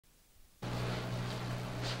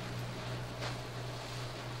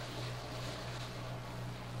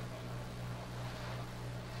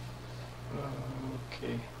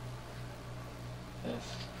Okay. Yes.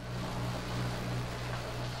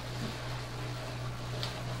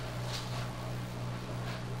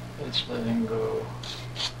 It's letting go.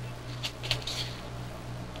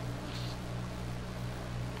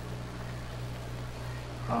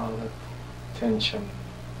 All the tension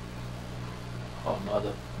of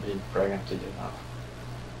mother being pregnant to you now.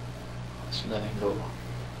 It's letting go on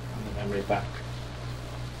the memory bank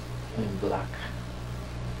in black.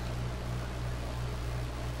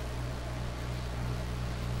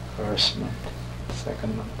 First month,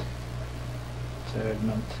 second month, third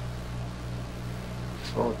month,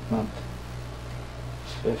 fourth month,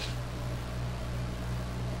 fifth,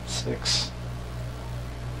 sixth,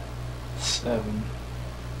 7,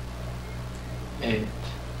 8,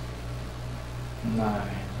 9.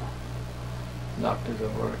 Doctors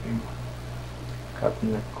are working,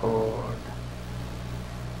 cutting the cord,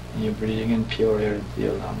 and you're breathing in pure air into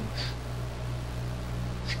your lungs.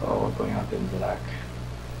 It's all going out in black.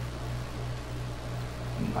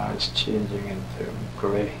 And now it's changing into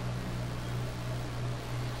gray.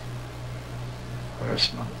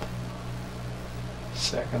 First month,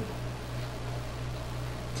 second,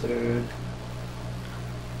 third,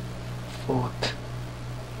 fourth,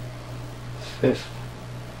 fifth,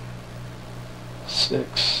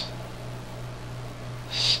 sixth,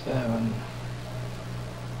 7,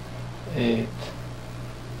 8,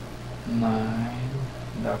 9.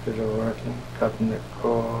 Doctors are working, cutting the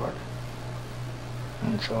cord.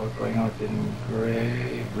 And it's all going out in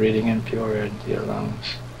gray, breathing in pure air into your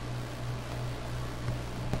lungs.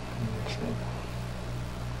 And that's it.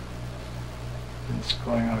 And it's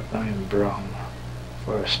going out now in brown.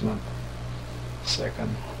 First month,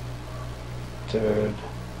 second, third,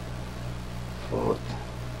 fourth,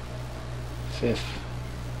 fifth,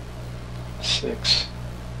 sixth,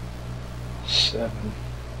 7,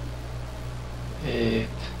 8,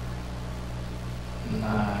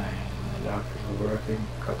 9. The doctors are working,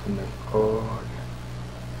 cutting the cord.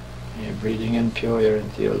 And you're breathing in pure air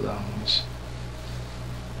into your lungs.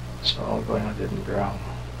 It's all going out in brown.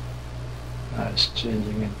 Now it's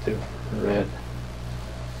changing into red.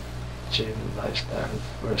 Change the lifestyle.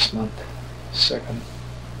 First month, second,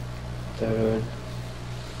 third,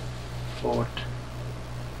 fourth,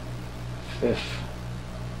 fifth,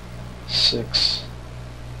 6,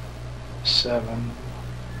 7,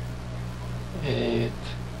 8,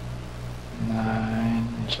 9.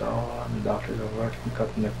 It's all the doctors are working,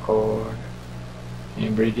 cutting the cord.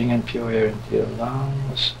 You're breathing in pure air into your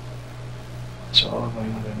lungs. It's all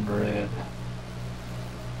going out in red.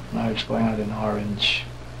 Now it's going out in orange.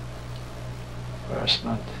 First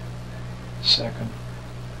month, second,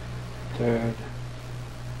 third,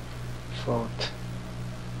 fourth,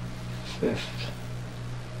 fifth,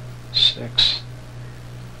 6,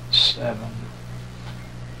 7,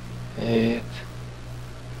 8,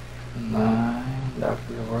 9.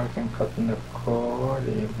 Doctors are working, cutting the cord,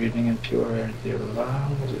 and you're breathing in pure air into your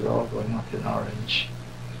lungs. It's all going up in orange.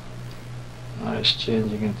 Now it's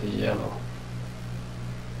changing into yellow.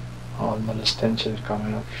 All mother's tension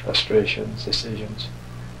coming up, frustrations, decisions.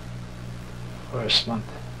 First month,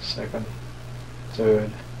 second,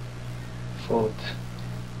 third, fourth,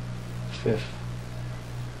 fifth,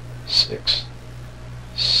 6,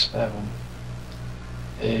 7,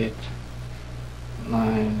 8,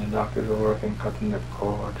 9. The doctors are working, cutting the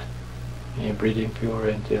cord. And you're breathing pure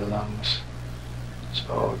into your lungs. It's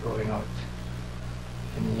all going out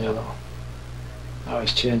in yellow. Now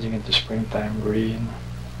it's changing into springtime green.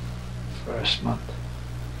 First month,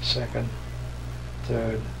 second,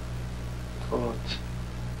 third, fourth,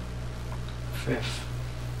 fifth,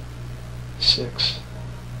 6,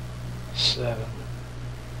 7,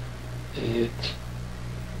 8,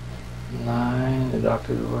 9. The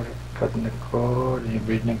doctors were cutting the cord, and you're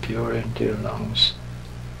breathing in pure air into your lungs.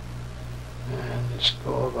 And it's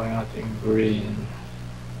all going out in green.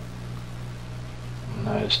 And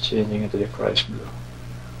now it's changing into the Christ blue.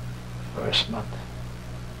 First month,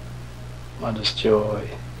 mother's joy.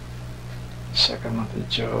 Second month of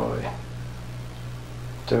joy.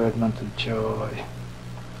 Third month of joy.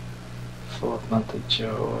 Fourth month of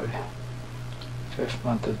joy. Fifth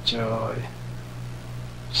month of joy.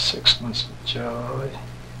 6 months of joy.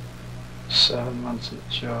 7 months of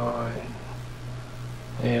joy.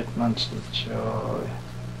 8 months of joy.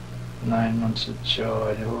 9 months of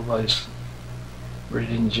joy. The whole body's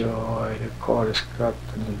breathing joy. The cord is cut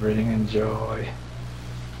and it's breathing in joy.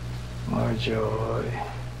 More joy.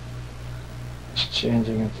 It's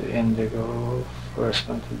changing into indigo. First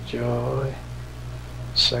month of joy.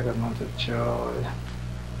 Second month of joy.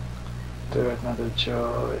 Third month of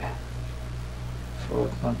joy.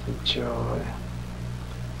 Fourth month of joy.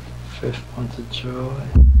 5th month of joy,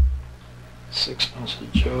 6 months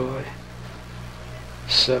of joy,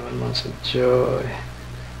 7 months of joy,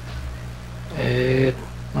 8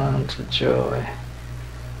 months of joy,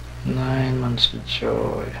 9 months of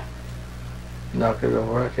joy. Doctors are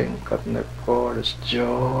working, cutting the cord. It's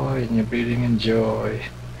joy, and you're breathing in joy.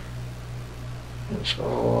 It's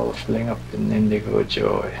all filling up in indigo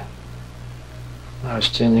joy. Now it's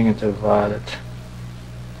changing into violet.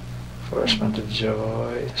 1st month of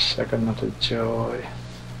joy, 2nd month of joy,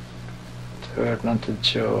 3rd month of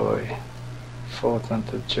joy, 4th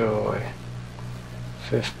month of joy,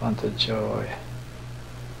 5th month of joy,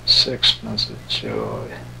 6 months of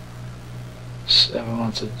joy, 7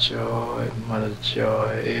 months of joy, mother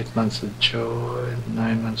joy, 8 months of joy,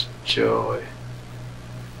 9 months of joy.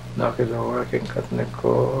 Doctors are working, cutting the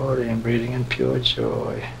cord, and breathing in pure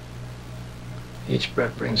joy. Each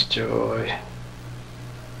breath brings joy.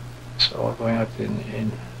 It's all going up in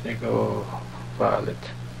indigo violet.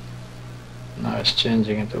 Now it's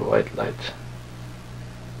changing into white light.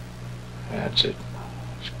 That's it.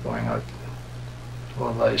 It's going out.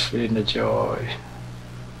 All body's feeling the joy.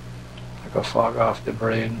 Like a fog off the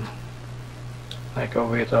brain. Like a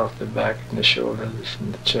weight off the back and the shoulders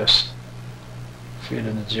and the chest.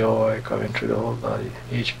 Feeling the joy coming through the whole body.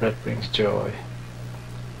 Each breath brings joy.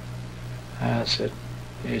 That's it.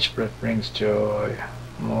 Each breath brings joy.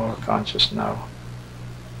 More conscious now.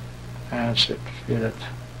 That's it. Feel it.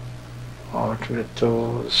 All through the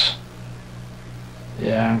toes,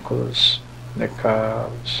 the ankles, the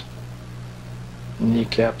calves,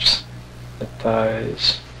 kneecaps, the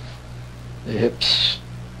thighs, the hips,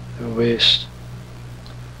 the waist,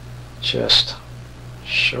 chest,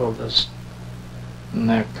 shoulders,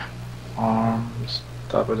 neck, arms,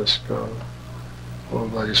 top of the skull. Whole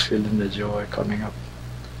body's feeling the joy coming up.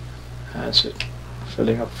 That's it.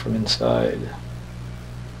 Filling up from inside,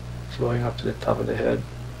 flowing up to the top of the head.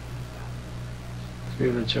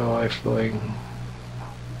 Feel the joy flowing.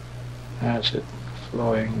 That's it.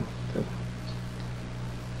 Flowing.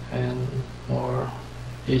 And more.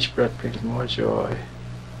 Each breath brings more joy.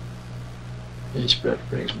 Each breath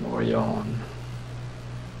brings more yawn.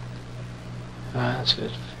 That's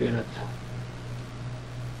it. Feel it.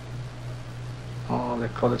 All the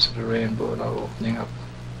colors of the rainbow now opening up.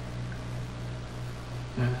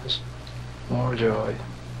 Yes. More joy.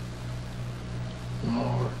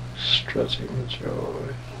 More stretching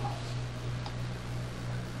joy.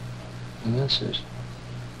 And that's it.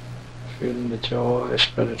 Feeling the joy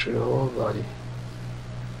spread through the whole body.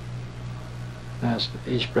 As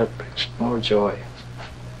each breath brings more joy.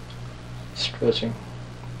 Stretching.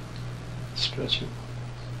 Stretching.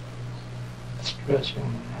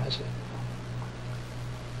 Stretching. That's it.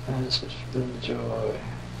 That's it. Feel the joy.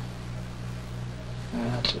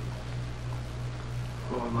 That's it.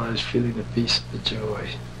 Whole body's feeling the peace of the joy.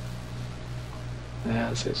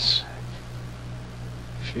 As it's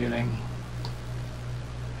feeling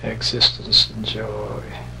existence and joy,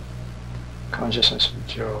 consciousness of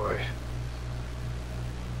joy.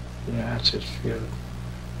 Yeah, that's it. Feel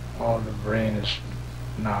all the brain is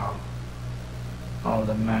now, all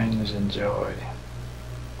the mind is in joy.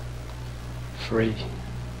 Free.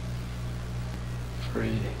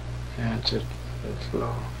 Free. Yeah, that's it. The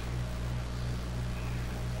flow.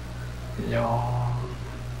 Yawn.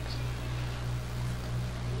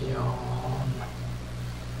 Yawn.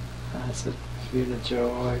 That's it. Feel the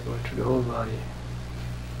joy going through the whole body.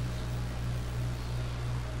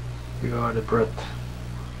 You are the breath.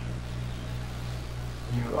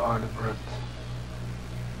 You are the breath.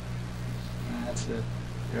 That's it.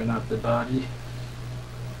 You're not the body.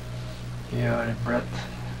 You are the breath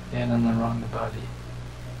in and around the body.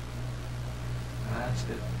 That's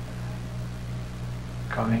it.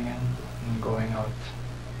 Coming in and going out.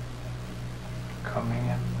 Coming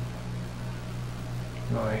in,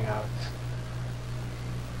 going out.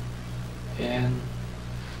 In,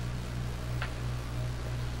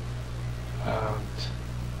 out.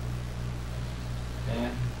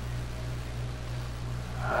 In,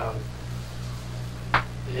 out.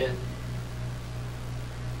 In,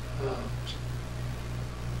 out.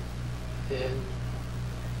 In,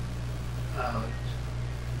 out.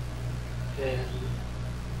 In,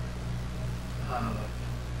 out.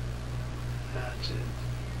 That's it.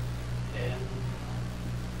 In,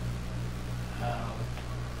 out.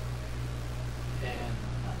 In,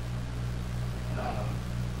 out.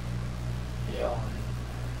 Yawn.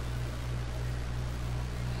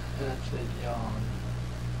 That's it. Yawn.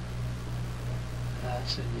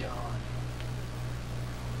 That's it. Yawn.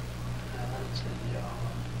 That's it.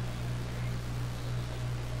 Yawn.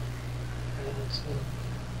 That's it.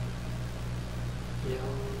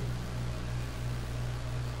 Yawn.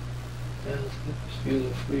 That's it. Feel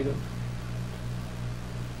the freedom.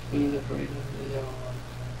 Feel the freedom in your arms.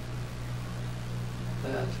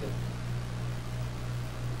 That's it.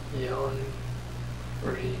 Yawning,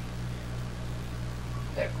 free,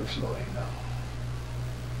 echo slowing down.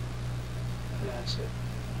 That's it.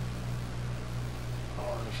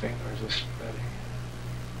 All the fingers are spreading.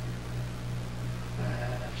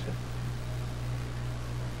 That's it.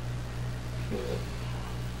 Feel it.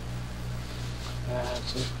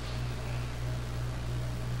 That's it.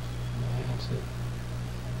 That's it.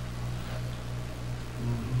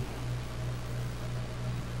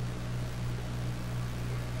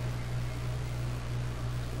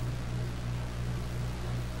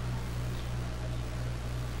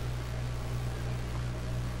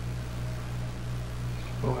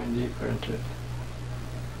 Going deeper into it.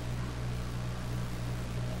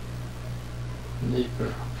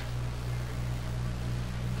 Deeper.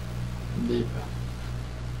 Deeper.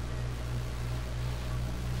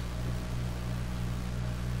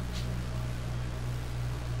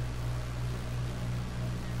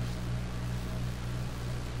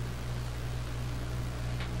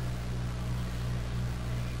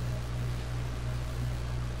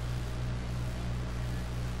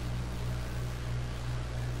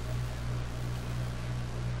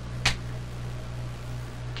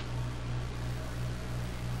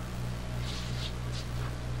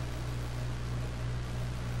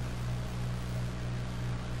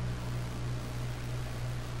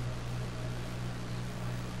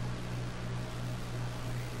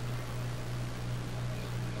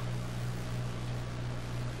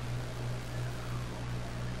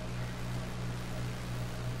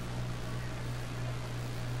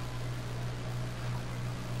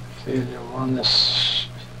 Feel your oneness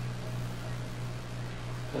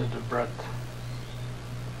with the breath,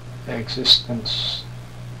 existence,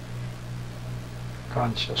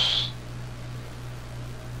 conscious,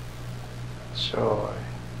 joy.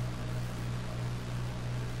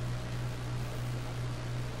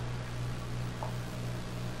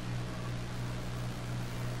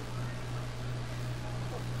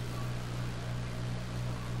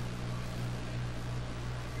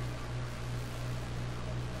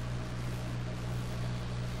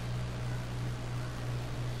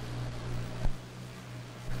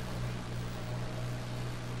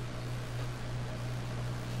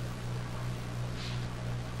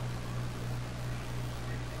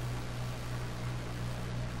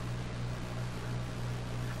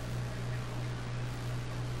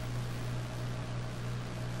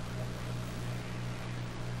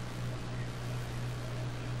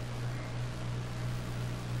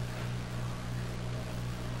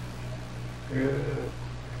 Good.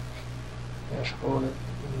 Just hold it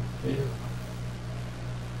and feel.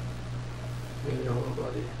 Feel your whole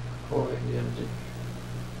body holding the energy.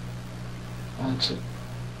 That's it.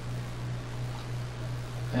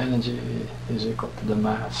 Energy is equal to the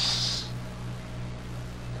mass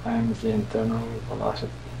times the internal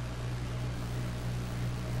velocity.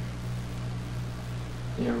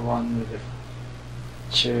 You're one with the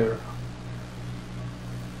chair,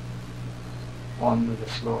 one with the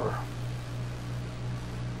floor,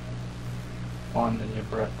 one in your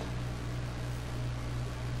breath,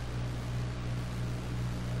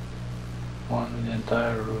 one in the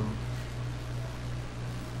entire room,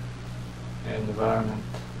 the environment.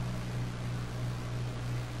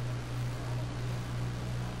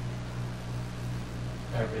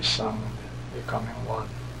 Every sound becoming one.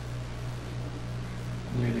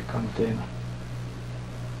 You're the container.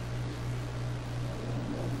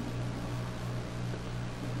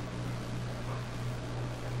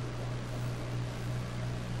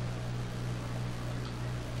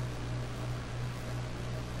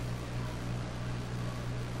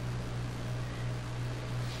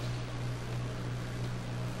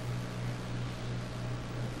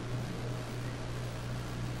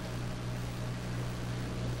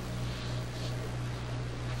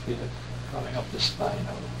 Feel it coming up the spine,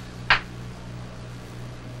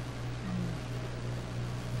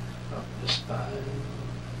 up the spine,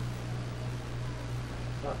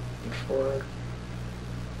 up the forehead,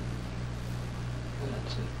 and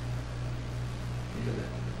that's it. Feel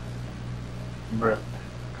it. Breath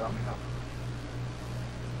coming up.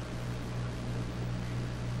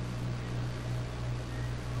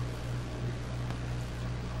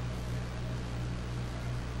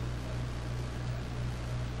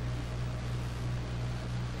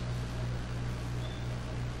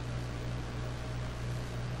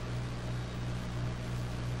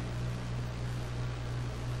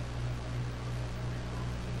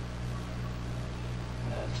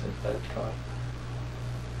 That's it, that cut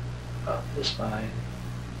up the spine,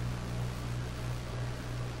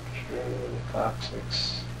 through the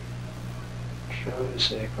coccyx, through the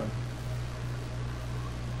sacrum,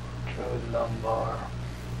 through the lumbar,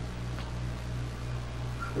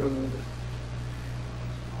 through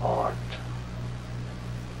the heart,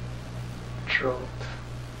 throat,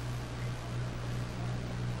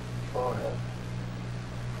 forehead,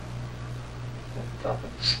 and top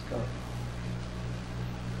of the skull.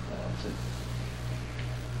 That's it.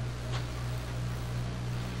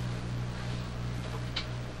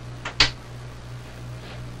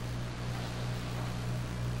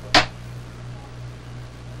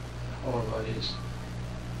 Whole body is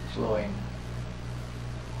flowing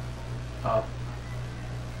up,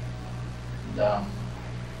 down,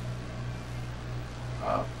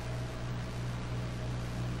 up,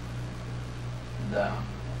 down.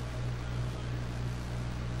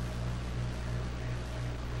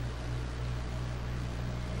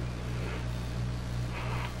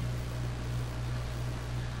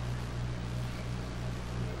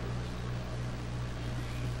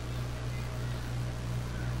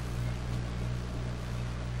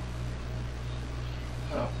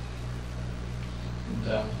 Up,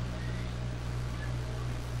 down.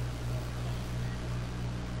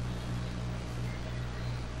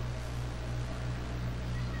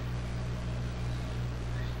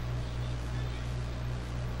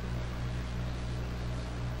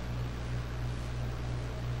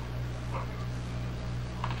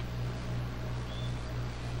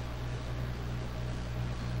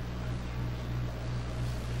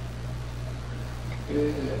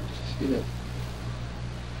 Good, just feel it.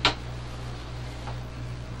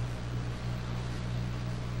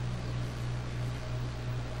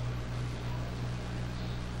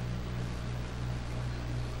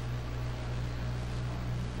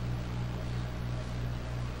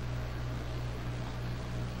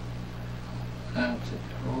 That's it.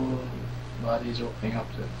 The whole body is opening up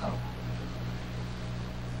to it now.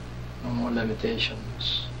 No more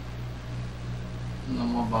limitations. No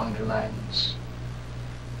more boundary lines.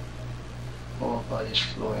 Whole body is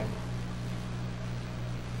flowing.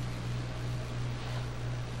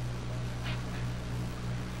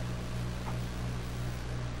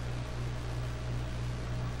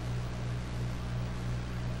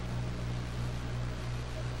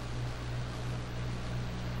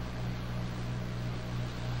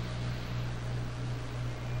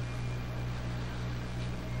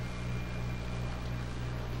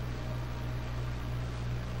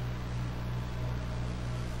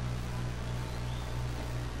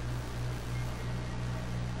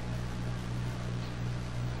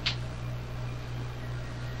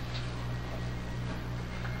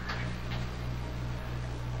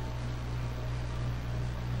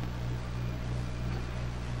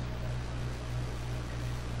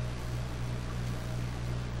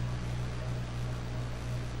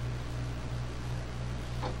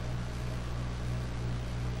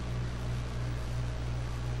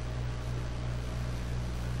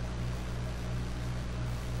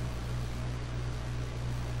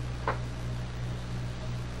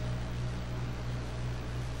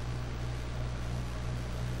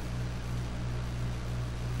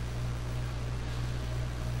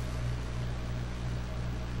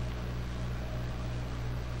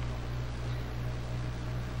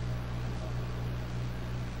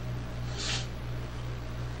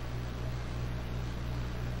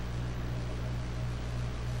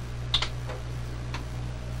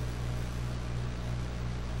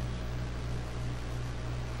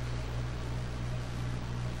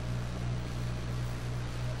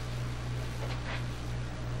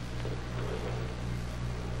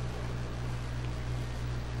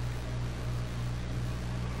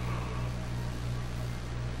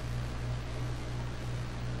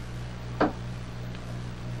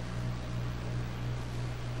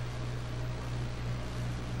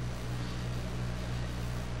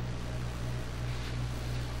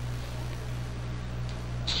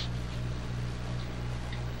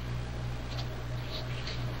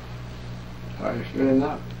 How are you feeling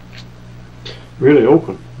now? Really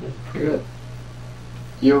open. Good.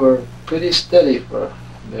 You were pretty steady for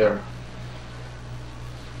there.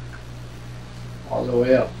 All the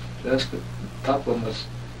way up. Just the top one was,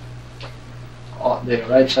 the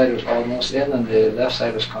right side was almost in and the left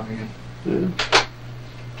side was coming in. Yeah.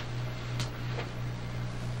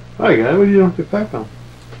 Hi guy, what do you don't get back on?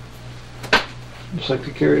 Just like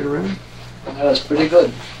to carry it around? That's pretty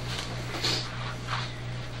good.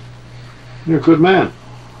 You're a good man.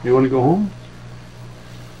 You want to go home?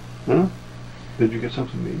 Huh? Did you get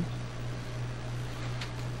something to eat?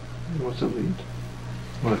 You want something to eat?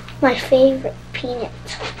 What? My favorite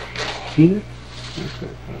peanuts. Peanut? Okay.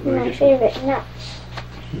 My favorite nuts.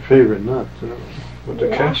 Your favorite nut? With the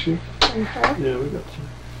Yeah. cashew? Uh-huh. Yeah, we got some.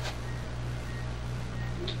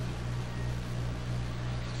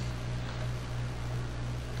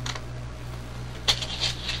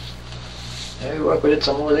 Yeah, we work with it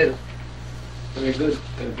some more later. Very good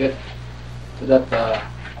to get to that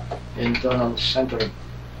internal centering.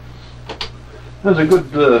 There's a good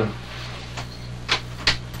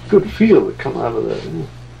feel that come out of that. Yeah.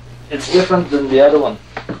 It's different than the other one.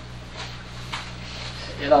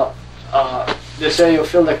 You know, they say you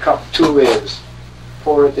fill the cup two ways.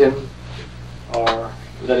 Pour it in or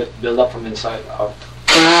let it build up from inside out.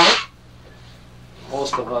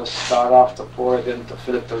 Most of us start off to pour it in to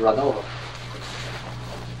fill it to run over.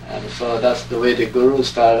 And so that's the way the gurus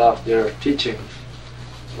started off their teaching,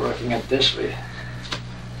 working it this way.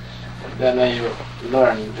 Then when you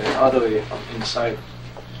learn the other way from inside,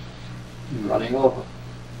 running over,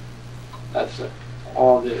 that's it.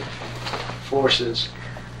 All the forces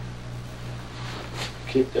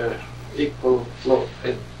keep their equal flow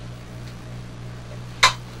in.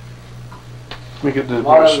 Make it the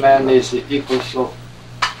Modern man needs the equal flow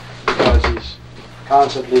because he's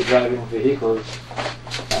constantly driving vehicles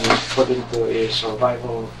and he's put into a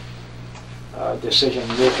survival decision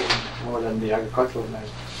making more than the agricultural man.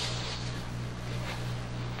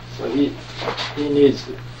 So he needs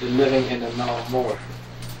the living in the now more.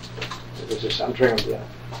 It's just entering there.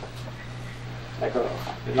 Like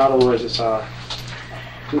in other words, it's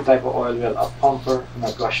two type of oil well, a pumper and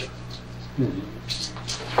a gusher.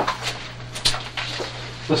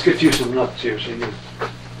 Let's get you some nuts here so you can.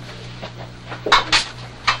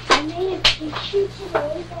 I made a picture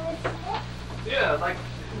today, but Yeah, like.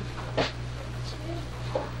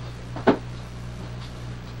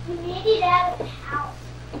 we made it out of the house.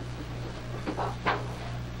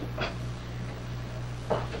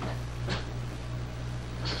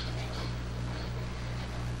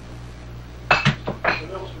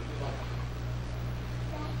 What else would you like?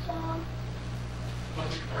 That's all. But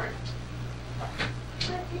this is-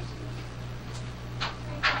 I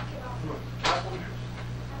took it off.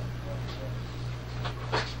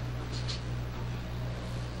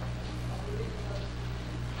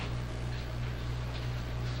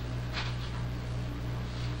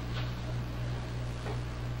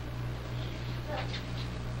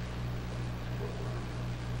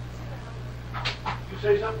 You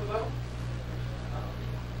say something about?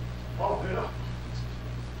 Oh, yeah.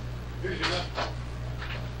 Here's your nut.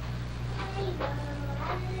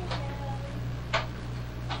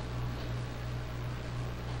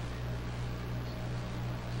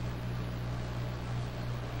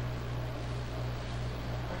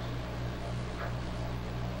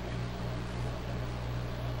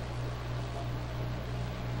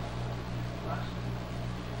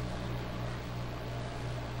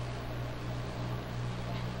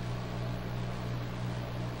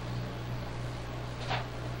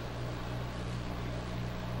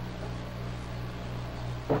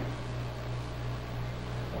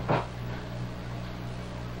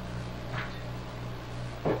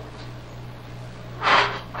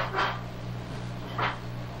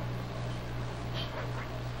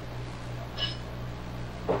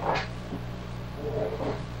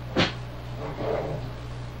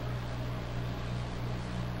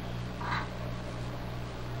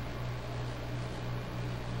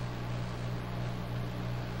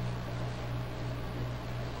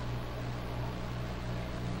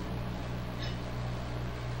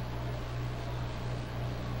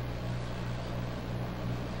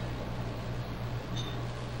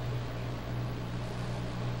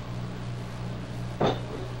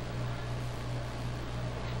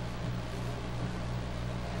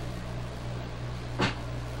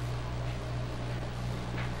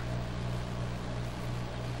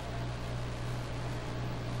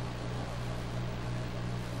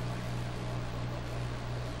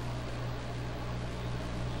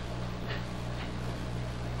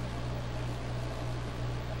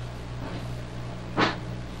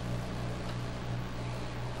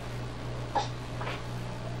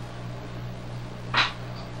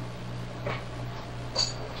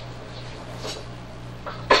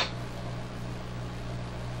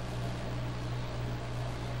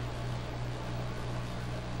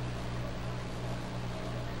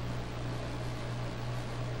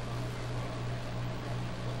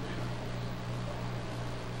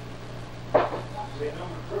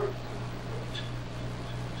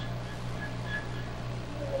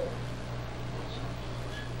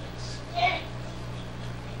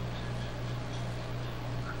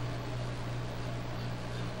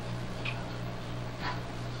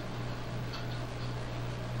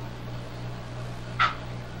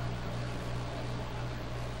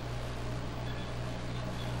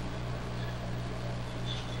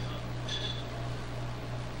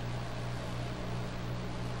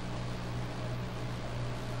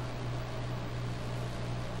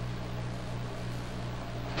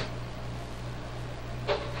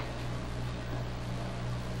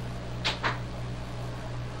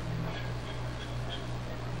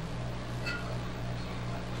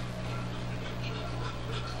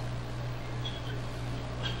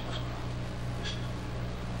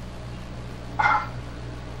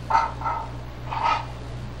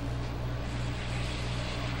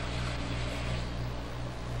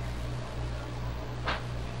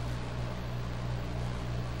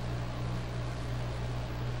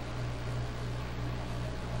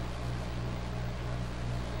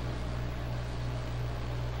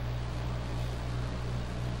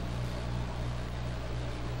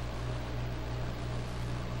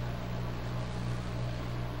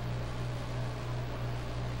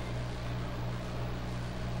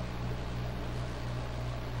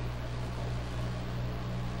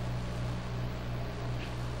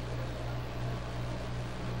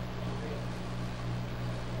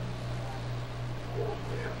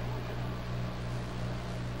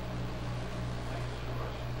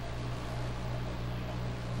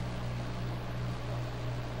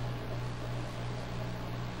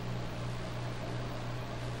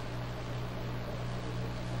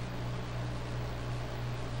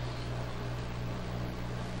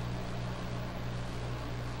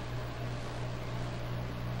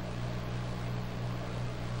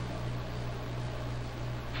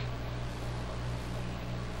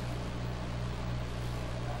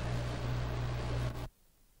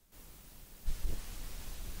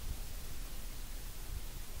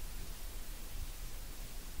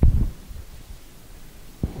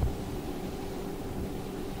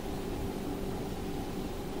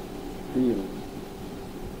 Feel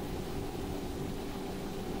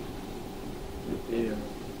the air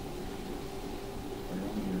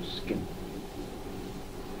around your skin.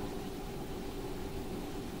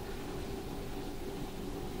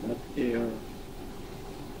 That air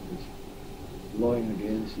is blowing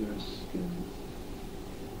against your skin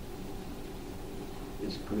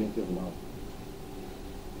is creative love,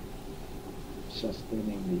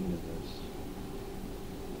 sustaining the universe.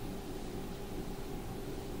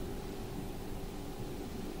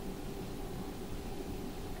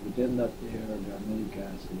 Within that air, there are many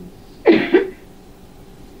gases, and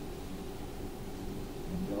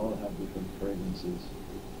they all have different fragrances.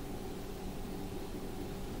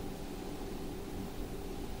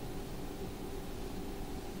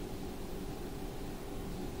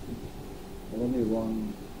 Only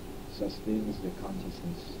one sustains the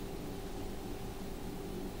consciousness.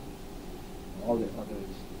 All the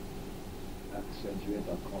others accentuate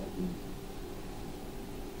our qualities.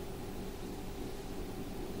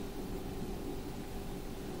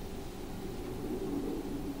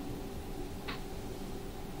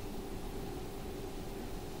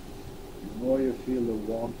 The more you feel the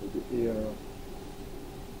warmth of the air,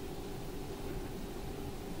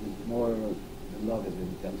 the more the love is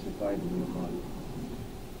intensified in your body.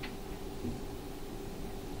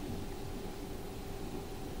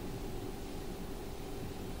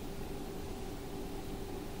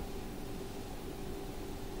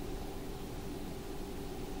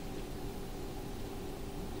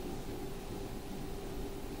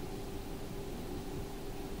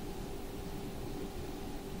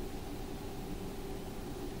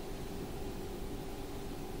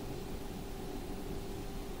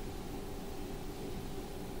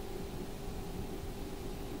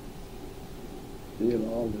 Feel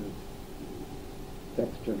all the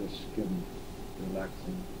texture of the skin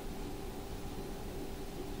relaxing.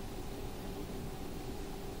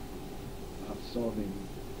 Absorbing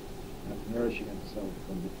and nourishing itself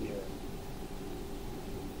from the air.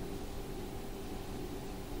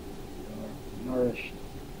 You are nourished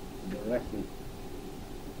directly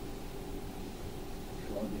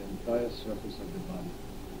throughout the entire surface of the body.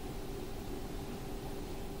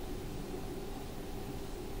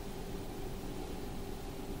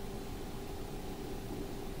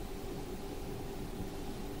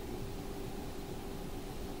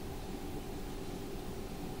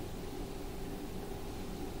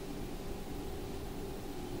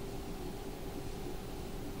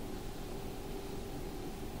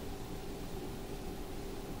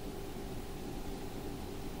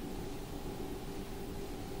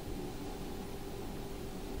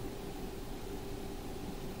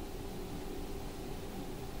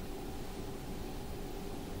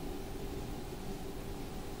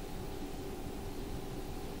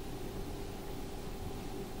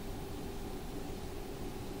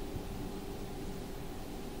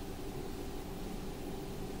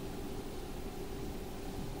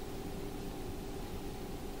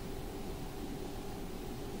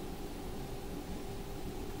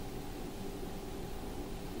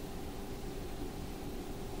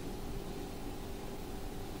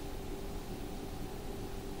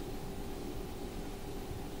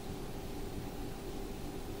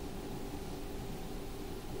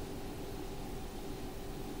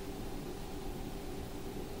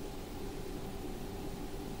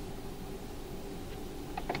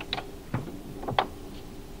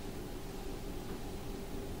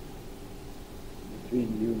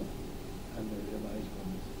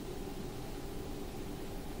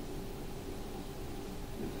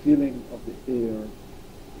 feeling of the air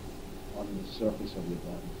on the surface of your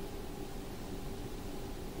body.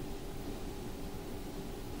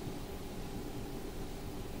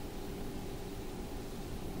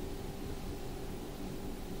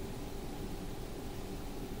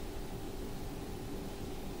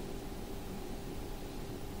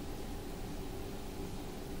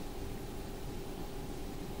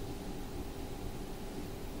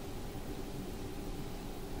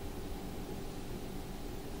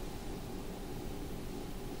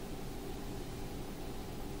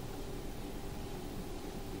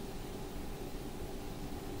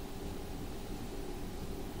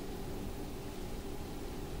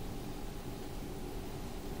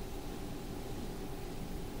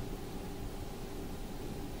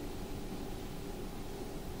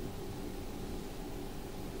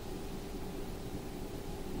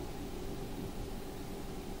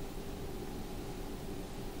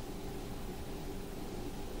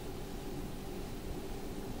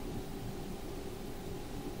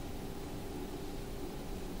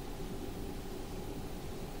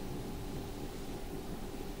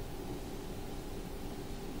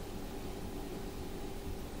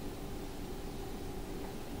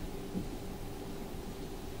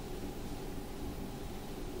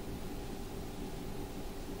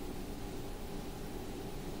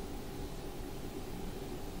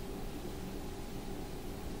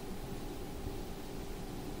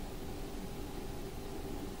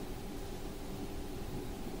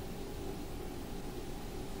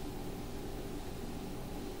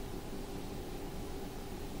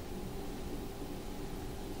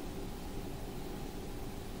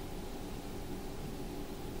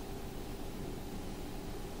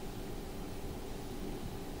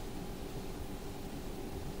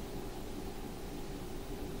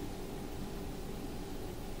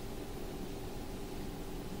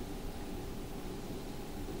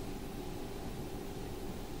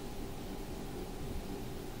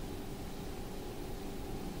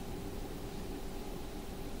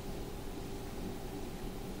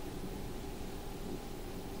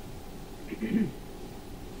 The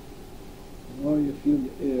more you feel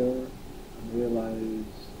the air and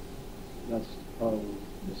realize that's how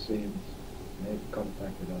the saints make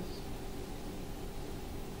contact with us.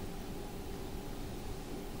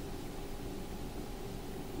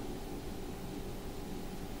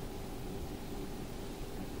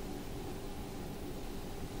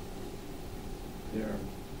 Their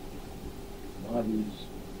bodies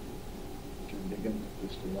can begin to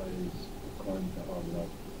crystallize according to our love.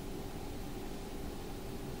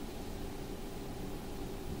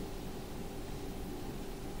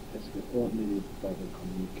 It's the only type of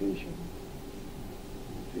communication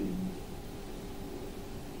between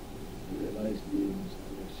the realized beings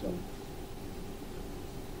and yourself.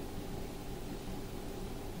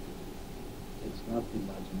 It's not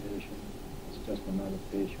imagination, it's just a matter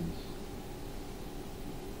of patience,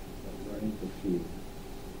 but learning to feel.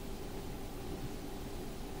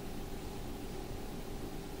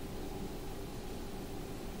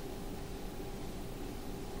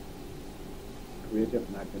 Creative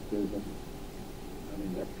magnetism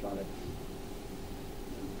and electronics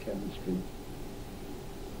and chemistry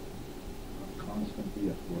are constantly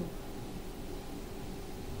at work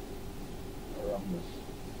around us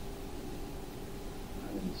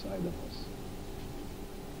and inside of us.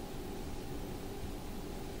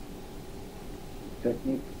 The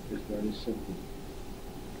technique is very simple.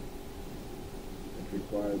 It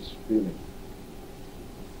requires feeling.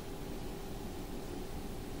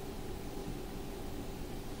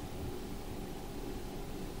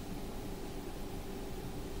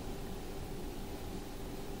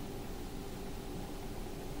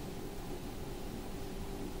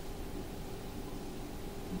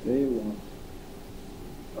 They want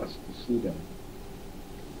us to see them.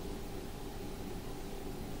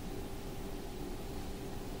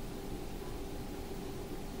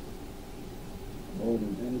 More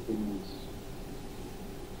than anything else,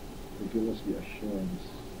 to give us the assurance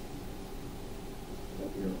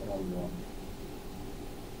that we are all one.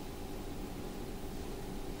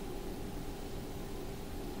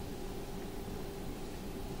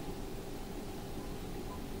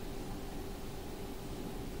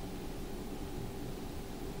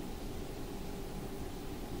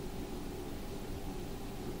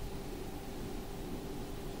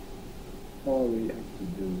 All we have to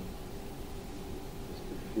do is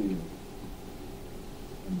to feel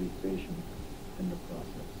and be patient in the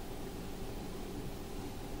process.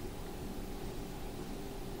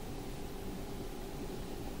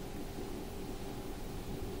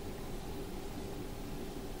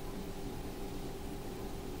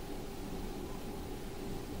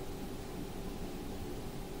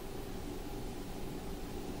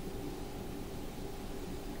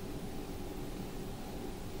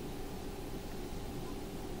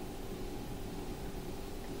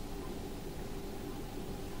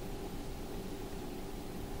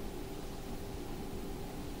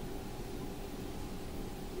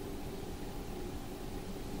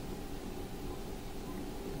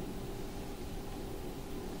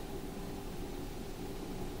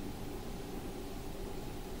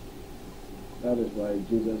 That is why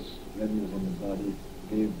Jesus, when he was in the body,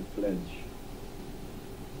 gave the pledge.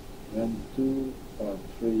 When 2 or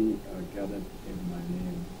 3 are gathered in my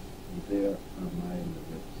name, there am I in the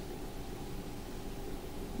midst.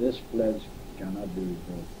 This pledge cannot be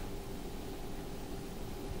revoked.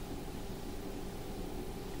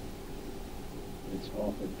 It's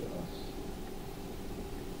offered to us.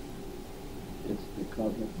 It's the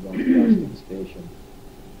cosmic broadcasting station.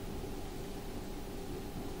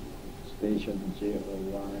 Station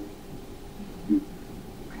JO1,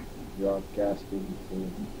 broadcasting to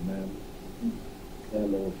men,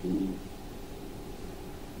 LOV,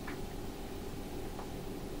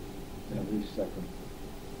 every second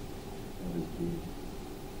of his being.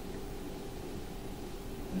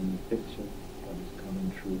 And the picture that is coming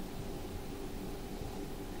true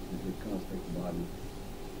is the cosmic body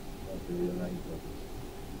of the realized brothers.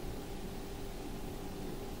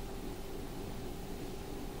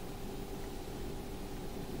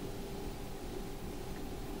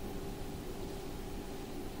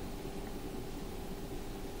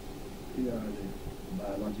 We are the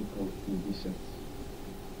biological TV sets.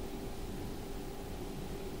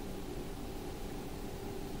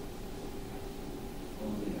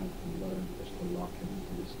 All we have to learn is to lock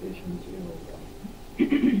into the station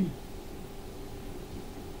 01.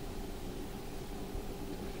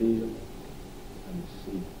 To feel and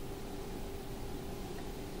see.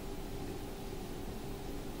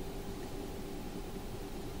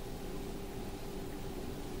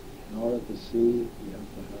 In order to see, we have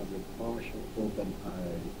to have a partial open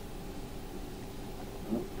eye.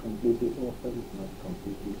 Not completely open, not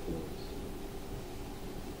completely closed.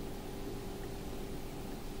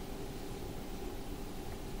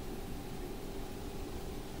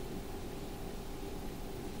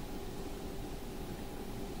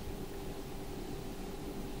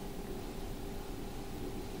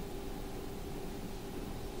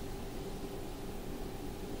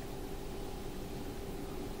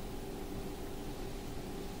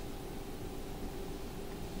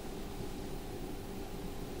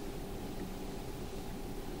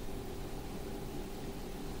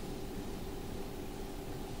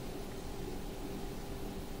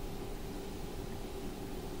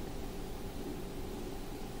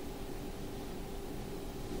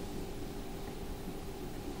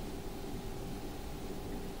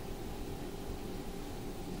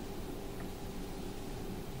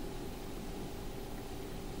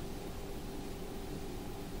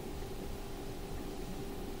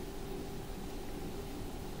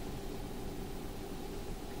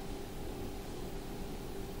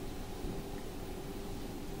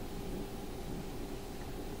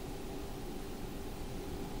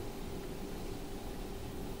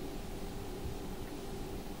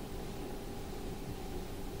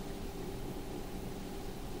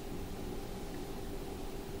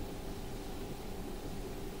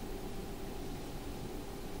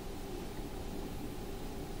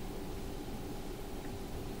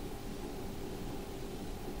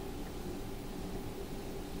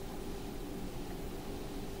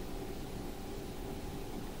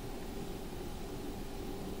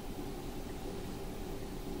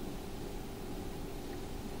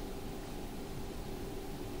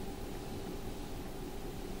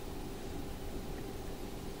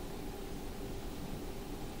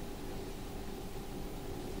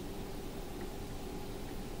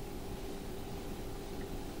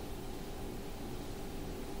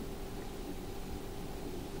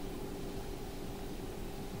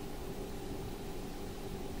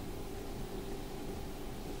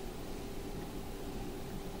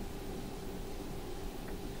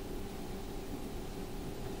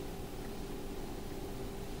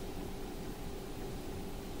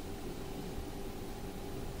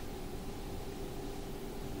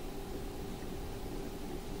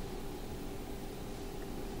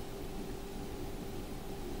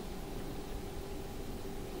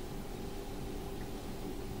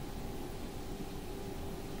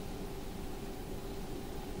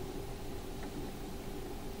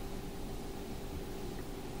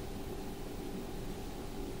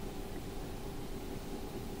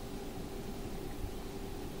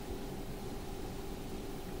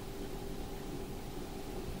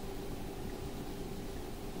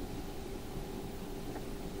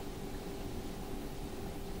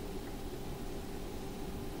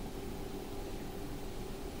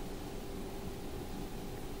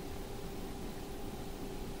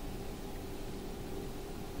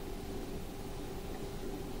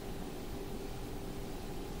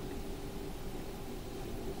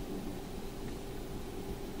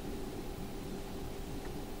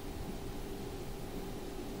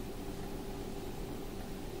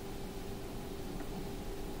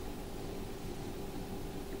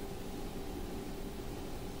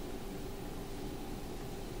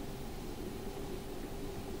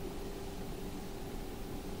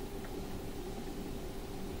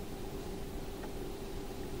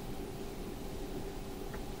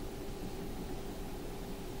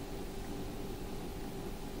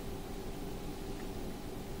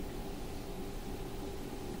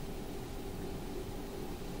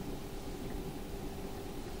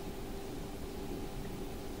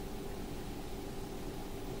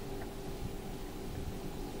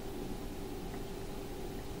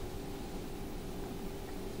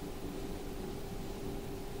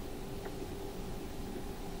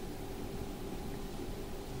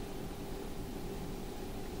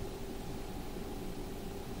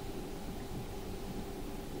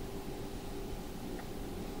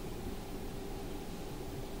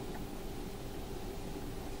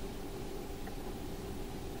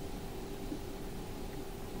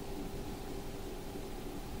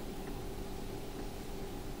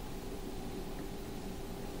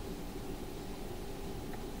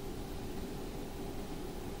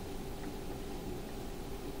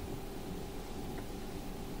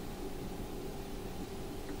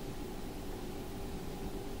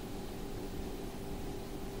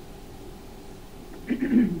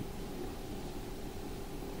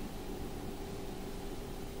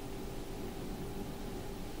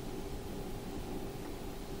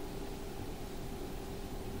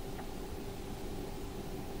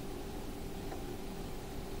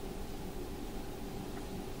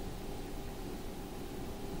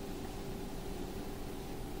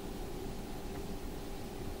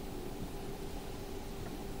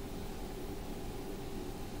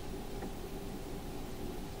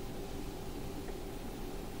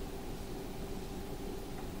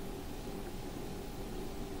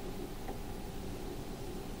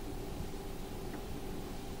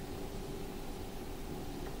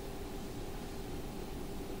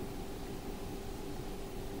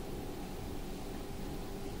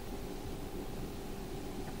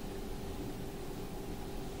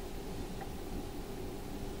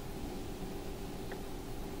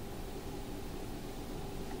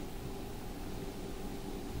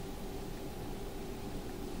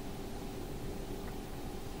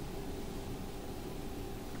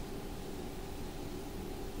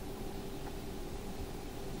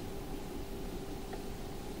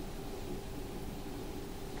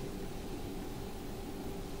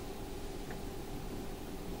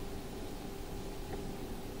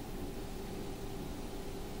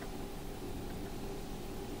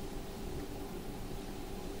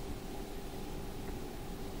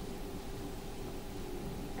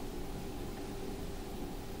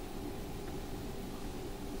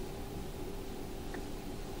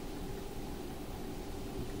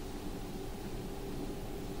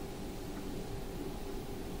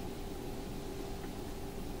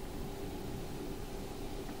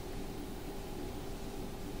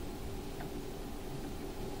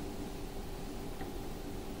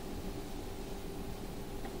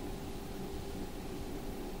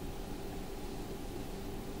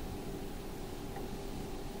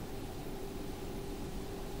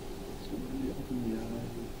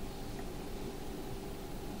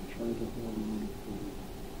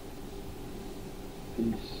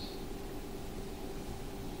 peace,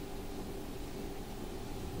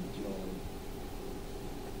 and joy.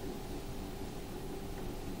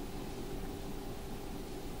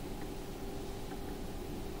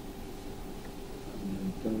 And the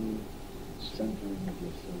internal centering of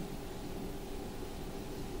yourself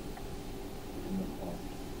in the heart.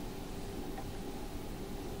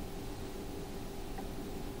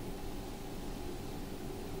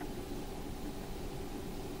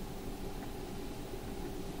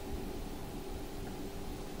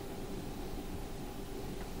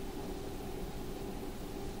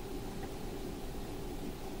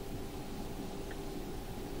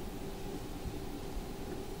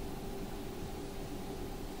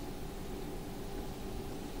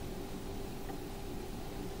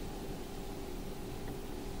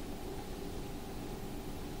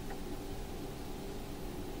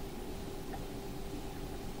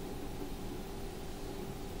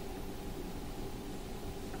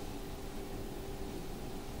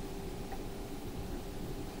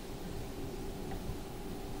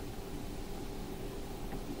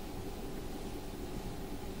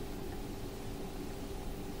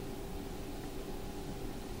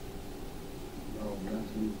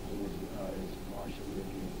 Gradually close the eyes partially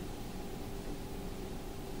again.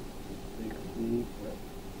 Take a deep breath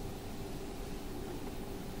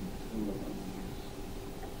and full of unease.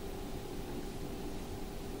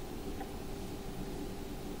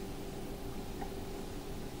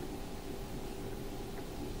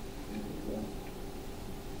 Feel warmth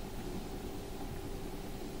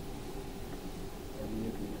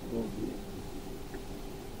permeating your whole being.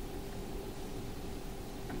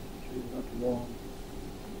 Feel that warmth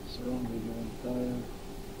surrounding your entire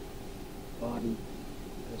body,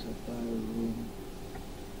 this entire room,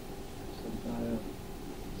 this entire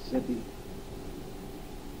city,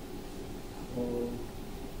 whole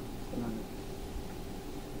planet,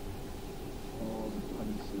 all the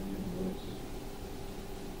planets in the universe.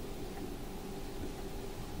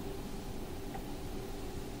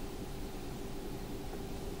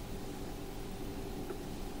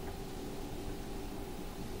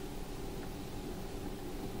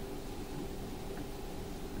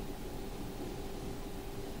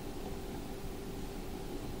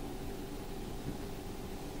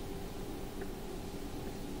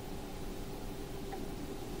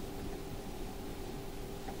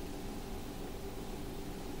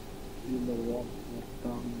 Feel the warmth of the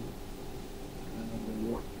tongue and of the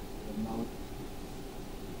roof, the mouth,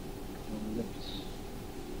 the lips,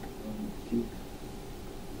 the teeth.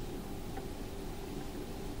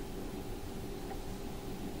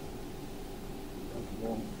 That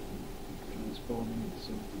warmth transforming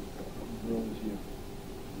itself into ambrosia,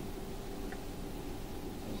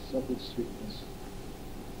 a subtle sweetness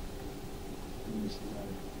in this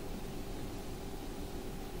life.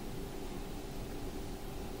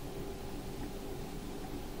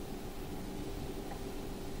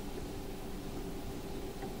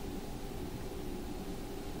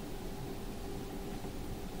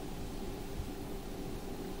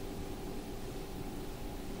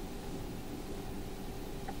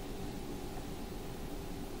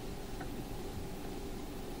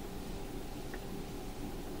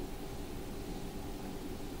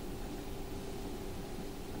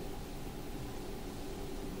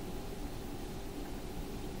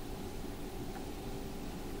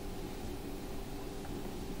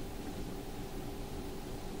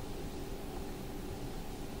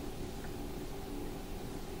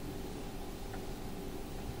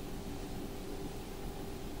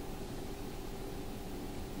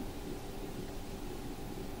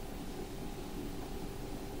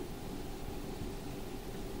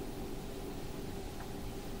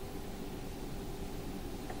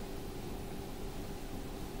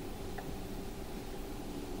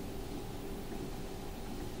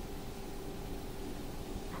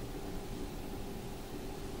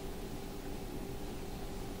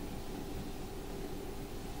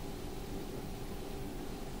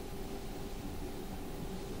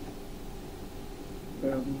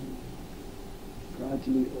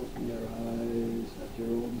 Gradually open your eyes at your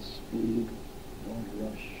own speed. Don't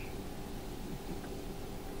rush.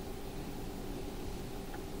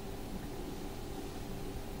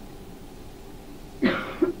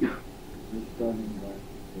 Returning back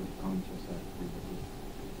to conscious activity.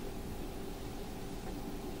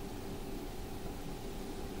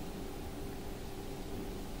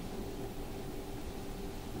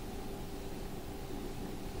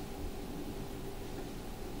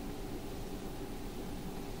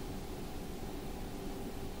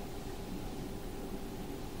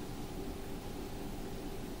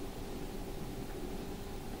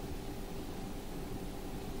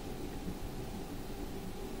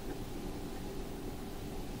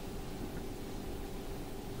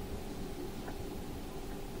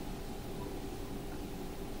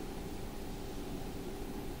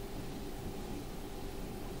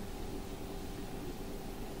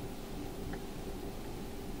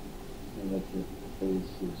 that your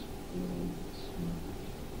face is full of smile.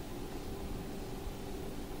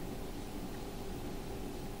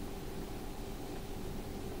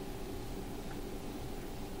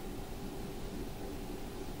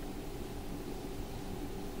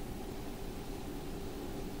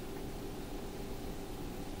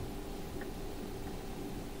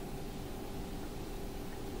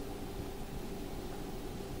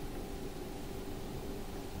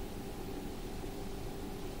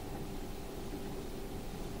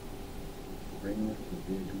 Bring it to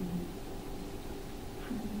big relief.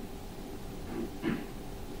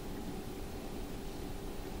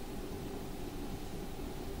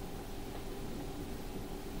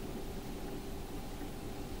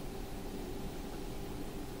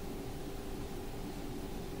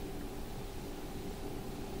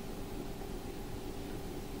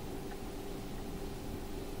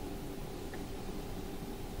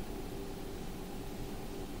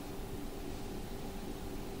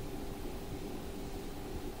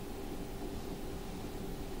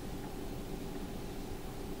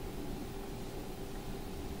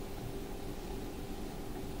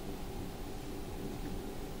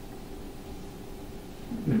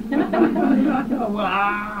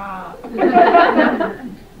 Wow.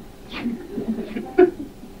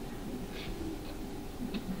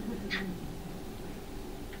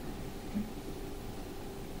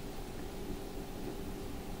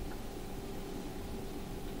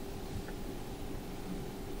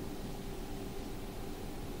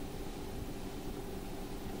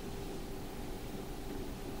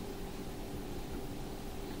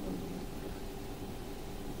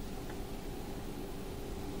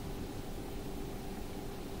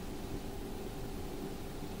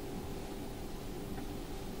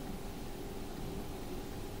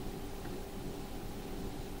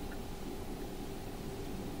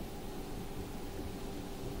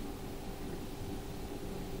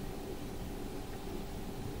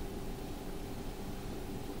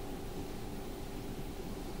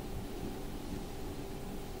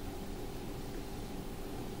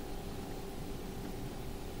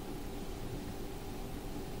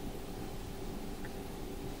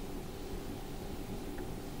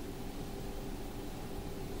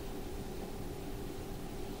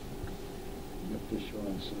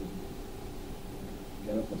 Dishwasher said,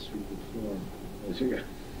 get up and sweep the floor. As you get.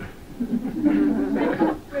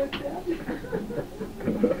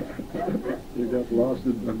 You got lost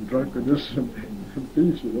in drunkenness and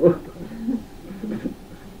peace, you know.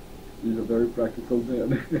 He's a very practical man.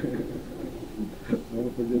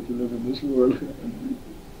 Don't forget you live in this world.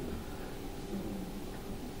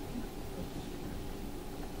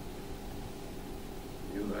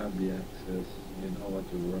 You have the access, you know what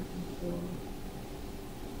you're working for.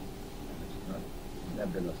 It's not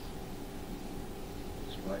nebulous.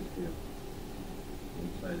 It's right here,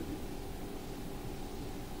 inside of you.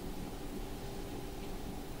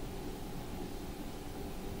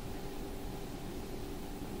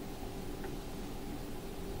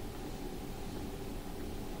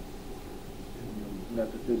 In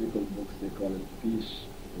metaphysical books, they call it peace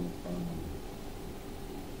profound.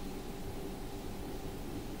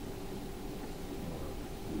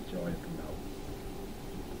 Or joy from now.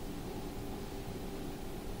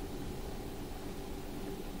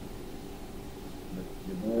 But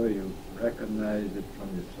the more you recognize it from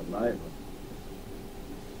your saliva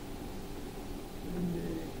in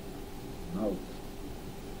the mouth,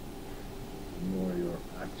 the more you're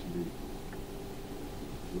actually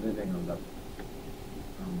living on that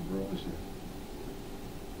ambrosia.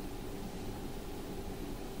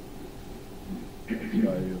 That's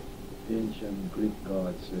why ancient Greek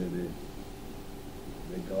gods say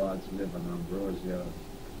the gods live on ambrosia,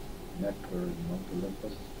 nectar, and Mount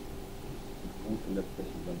Olympus. Mount Olympus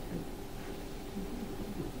is up here.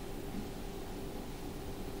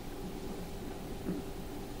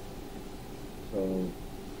 So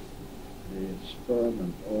the sperm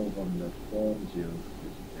and ovum that forms you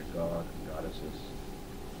is the god and goddesses.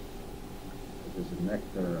 It is the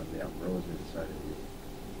nectar and the ambrosia inside of you.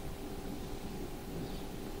 This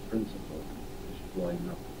principle is flowing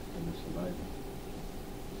up in the saliva.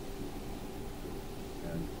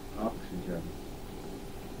 And oxygen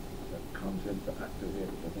that comes in to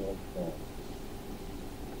activate the whole form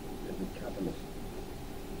is a catalyst.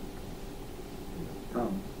 In the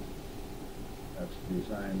tongue, that's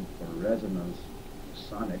designed for resonance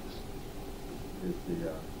sonics, is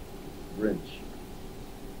the bridge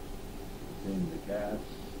between the gas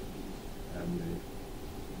and the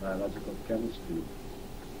biological chemistry,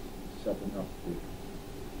 setting up the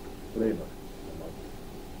flavor of the mouth.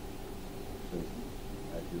 So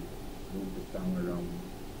as you move the tongue around,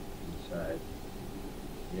 you inside,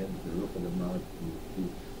 the end of the roof of the mouth and the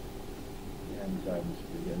teeth, the enzymes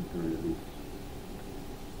begin to release.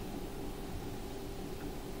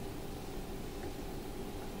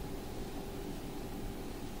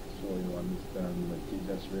 So you understand what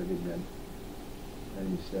Jesus really meant when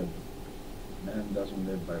he said, man doesn't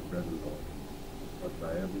live by bread alone, but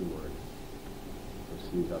by every word that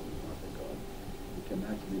proceeds out of the mouth of God. You can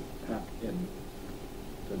actually tap in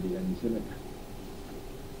to the enzymic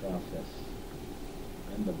process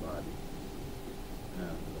in the body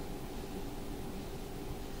and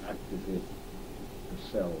activate the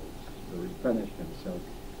cells to replenish themselves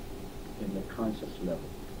in the conscious level,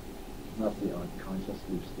 not the unconscious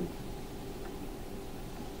sleep state.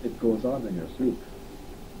 It goes on in your sleep,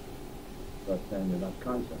 but then you're not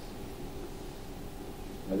conscious.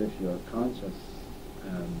 But if you're conscious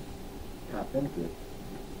and tap into it,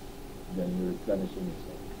 then you're replenishing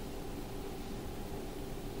yourself.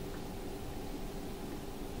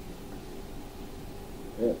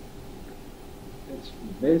 It's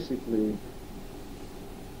basically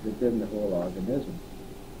within the whole organism,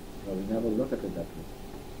 but we never look at it that way.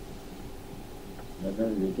 And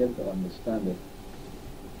when we begin to understand it,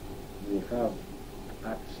 we have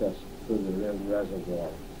access to the real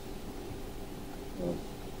reservoir of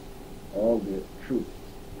all the truth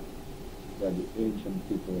that the ancient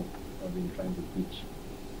people have been trying to teach.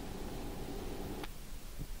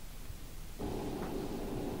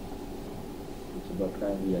 It's about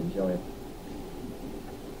time we enjoy it.